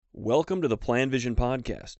Welcome to the Plan Vision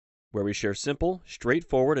Podcast, where we share simple,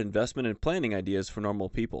 straightforward investment and planning ideas for normal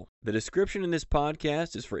people. The description in this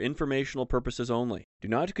podcast is for informational purposes only. Do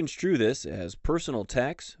not construe this as personal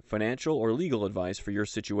tax, financial, or legal advice for your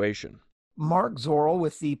situation. Mark Zorel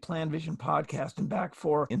with the Plan Vision Podcast and back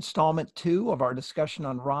for installment 2 of our discussion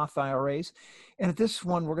on Roth IRAs. And at this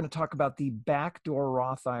one, we're going to talk about the Backdoor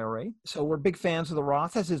Roth IRA. So we're big fans of the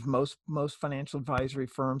Roth, as is most financial advisory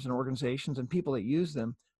firms and organizations and people that use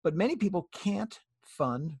them. But many people can't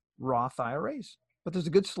fund Roth IRAs. But there's a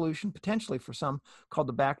good solution potentially for some called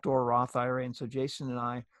the Backdoor Roth IRA. And so Jason and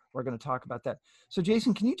I are going to talk about that. So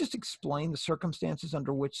Jason, can you just explain the circumstances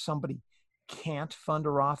under which somebody can't fund a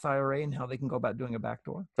Roth IRA and how they can go about doing a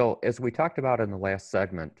backdoor? So as we talked about in the last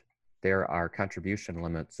segment, there are contribution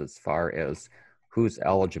limits as far as who's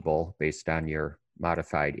eligible based on your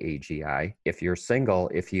modified AGI. If you're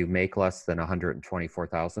single, if you make less than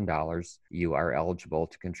 $124,000, you are eligible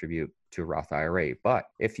to contribute to Roth IRA. But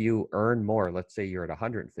if you earn more, let's say you're at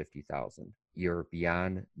 $150,000, you're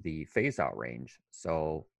beyond the phase out range.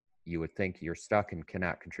 So you would think you're stuck and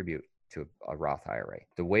cannot contribute to a Roth IRA.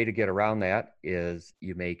 The way to get around that is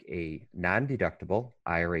you make a non-deductible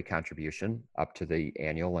IRA contribution up to the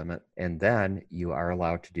annual limit, and then you are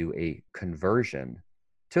allowed to do a conversion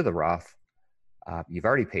to the Roth. You've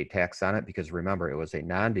already paid tax on it because remember, it was a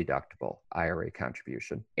non-deductible IRA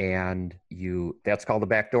contribution, and that's called the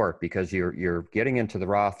backdoor because you're getting into the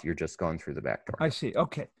Roth, you're just going through the backdoor. I see.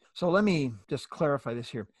 Okay. So let me just clarify this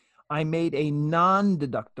here. I made a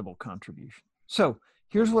non-deductible contribution. So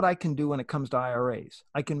here's what I can do when it comes to IRAs.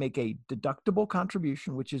 I can make a deductible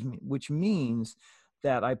contribution, which means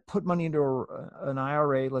that I put money into an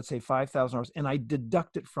IRA, let's say $5,000, and I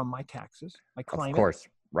deduct it from my taxes. I claim it. Of course,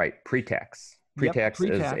 right. Pre-tax. Pre-tax is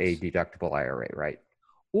pre-tax. a deductible IRA, right?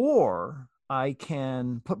 Or I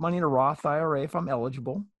can put money in a Roth IRA if I'm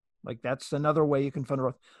eligible. Like that's another way you can fund a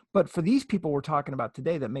Roth. But for these people we're talking about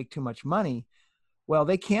today that make too much money, well,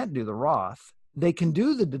 they can't do the Roth. They can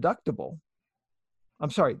do the deductible.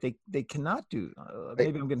 I'm sorry, they cannot do.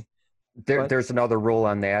 Maybe I'm going to. There's another rule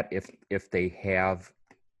on that if they have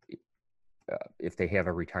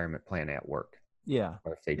a retirement plan at work. Yeah.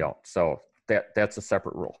 Or if they don't, so that's a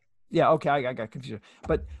separate rule. Yeah. Okay. I got confused.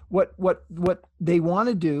 But what they want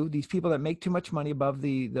to do, these people that make too much money above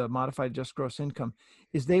the modified adjusted gross income,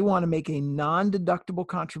 is they want to make a non-deductible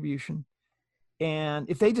contribution. And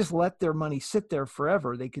if they just let their money sit there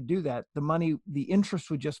forever, they could do that. The interest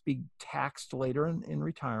would just be taxed later in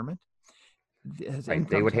retirement. Right.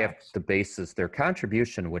 They would have the basis. Their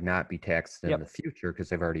contribution would not be taxed in the future because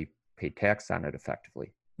they've already paid tax on it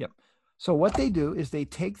effectively. Yep. So what they do is they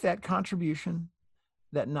take that contribution,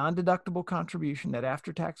 that non-deductible contribution, that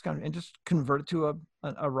after-tax contribution, and just convert it to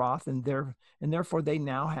a Roth, and therefore they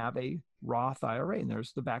now have a Roth IRA, and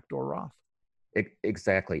there's the backdoor Roth.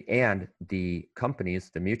 Exactly. And the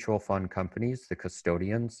companies, the mutual fund companies, the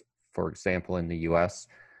custodians, for example, in the U.S.,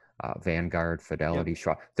 Vanguard, Fidelity,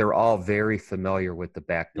 Schwab, they're all very familiar with the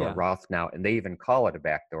backdoor Roth now, and they even call it a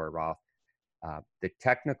backdoor Roth. The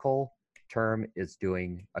technical term is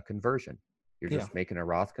doing a conversion. You're just making a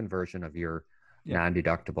Roth conversion of your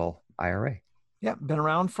non-deductible IRA. Yeah, been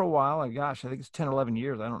around for a while. Gosh, I think it's 10 or 11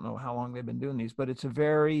 years. I don't know how long they've been doing these, but it's a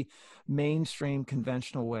very mainstream,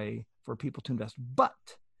 conventional way for people to invest. But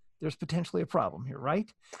there's potentially a problem here,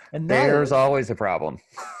 right? And there's always a problem,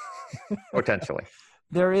 potentially.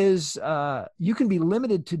 There is, you can be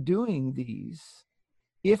limited to doing these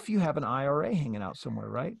if you have an IRA hanging out somewhere,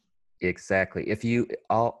 right? Exactly. If you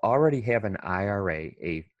already have an IRA,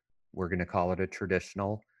 we're going to call it a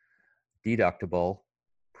traditional deductible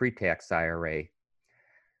pre-tax IRA,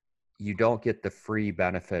 you don't get the free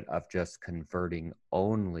benefit of just converting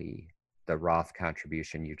only the Roth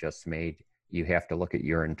contribution you just made. You have to look at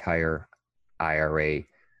your entire IRA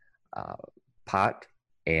pot,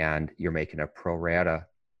 and you're making a pro rata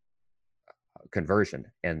conversion.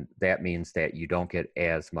 And that means that you don't get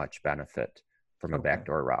as much benefit from a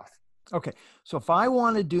backdoor Roth. Okay. So if I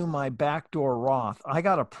want to do my backdoor Roth, I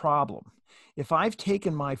got a problem. If I've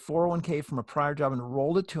taken my 401k from a prior job and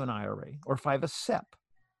rolled it to an IRA, or if I have a SEP,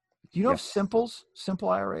 do you know if simple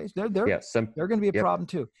IRAs, they're going to be a problem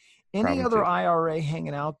too. Any other IRA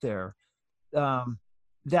hanging out there,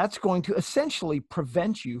 that's going to essentially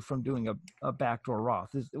prevent you from doing a backdoor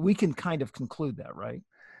Roth. We can kind of conclude that, right?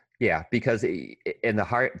 Yeah, because in the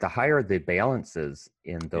higher the balances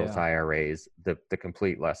in those IRAs, the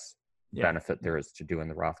complete less benefit there is to doing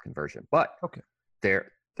the Roth conversion. But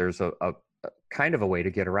there's a kind of a way to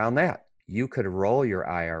get around that. You could roll your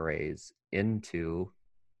IRAs into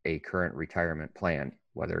a current retirement plan,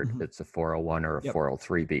 whether it's a 401 or a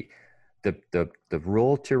 403b. The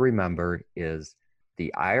rule to remember is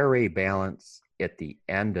the IRA balance at the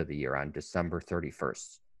end of the year on December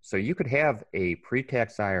 31st. So you could have a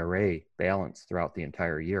pre-tax IRA balance throughout the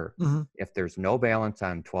entire year. Mm-hmm. If there's no balance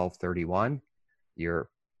on 12/31, you're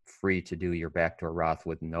free to do your backdoor Roth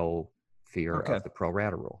with no fear of the pro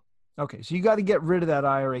rata rule. Okay, so you got to get rid of that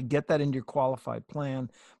IRA, get that into your qualified plan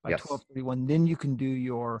by Yes. 12/31. Then you can do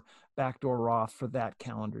your backdoor Roth for that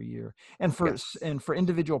calendar year. And for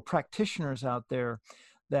individual practitioners out there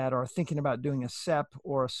that are thinking about doing a SEP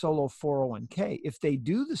or a solo 401k, if they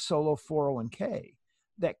do the solo 401k,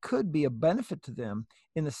 that could be a benefit to them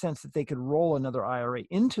in the sense that they could roll another IRA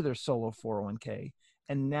into their solo 401k,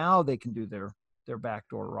 and now they can do their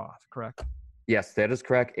backdoor Roth, correct? Yes, that is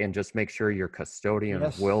correct. And just make sure your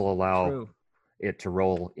custodian will allow it to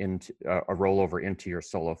roll into a rollover into your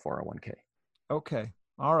solo 401k. Okay.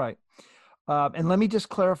 All right. And let me just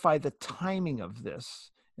clarify the timing of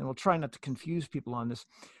this, and we'll try not to confuse people on this.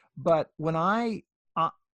 But when I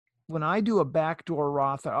do a backdoor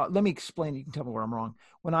Roth, let me explain. You can tell me where I'm wrong.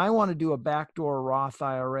 When I want to do a backdoor Roth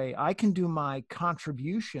IRA, I can do my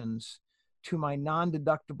contributions to my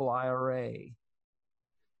non-deductible IRA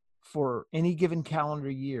for any given calendar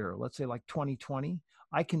year, let's say like 2020,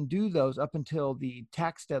 I can do those up until the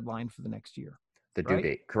tax deadline for the next year. The due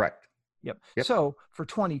date, correct. Yep. So for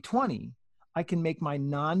 2020, I can make my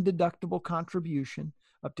non-deductible contribution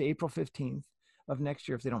up to April 15th of next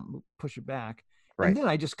year if they don't push it back. Right. And then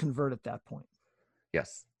I just convert at that point.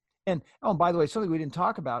 Yes. And by the way, something we didn't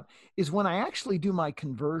talk about is when I actually do my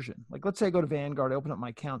conversion, like let's say I go to Vanguard, I open up my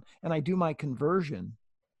account and I do my conversion,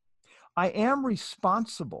 I am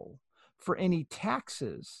responsible for any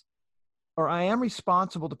taxes, or I am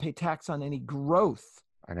responsible to pay tax on any growth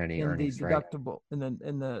on any in earnings, the deductible, right?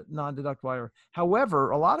 in the non-deductible IRA.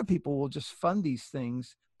 However, a lot of people will just fund these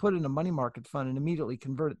things, put it in a money market fund, and immediately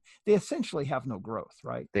convert it. They essentially have no growth,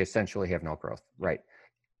 right? They essentially have no growth, right?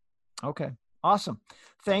 Okay, awesome.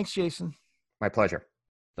 Thanks, Jason. My pleasure.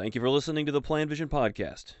 Thank you for listening to the Plan Vision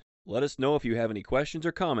podcast. Let us know if you have any questions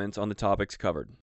or comments on the topics covered.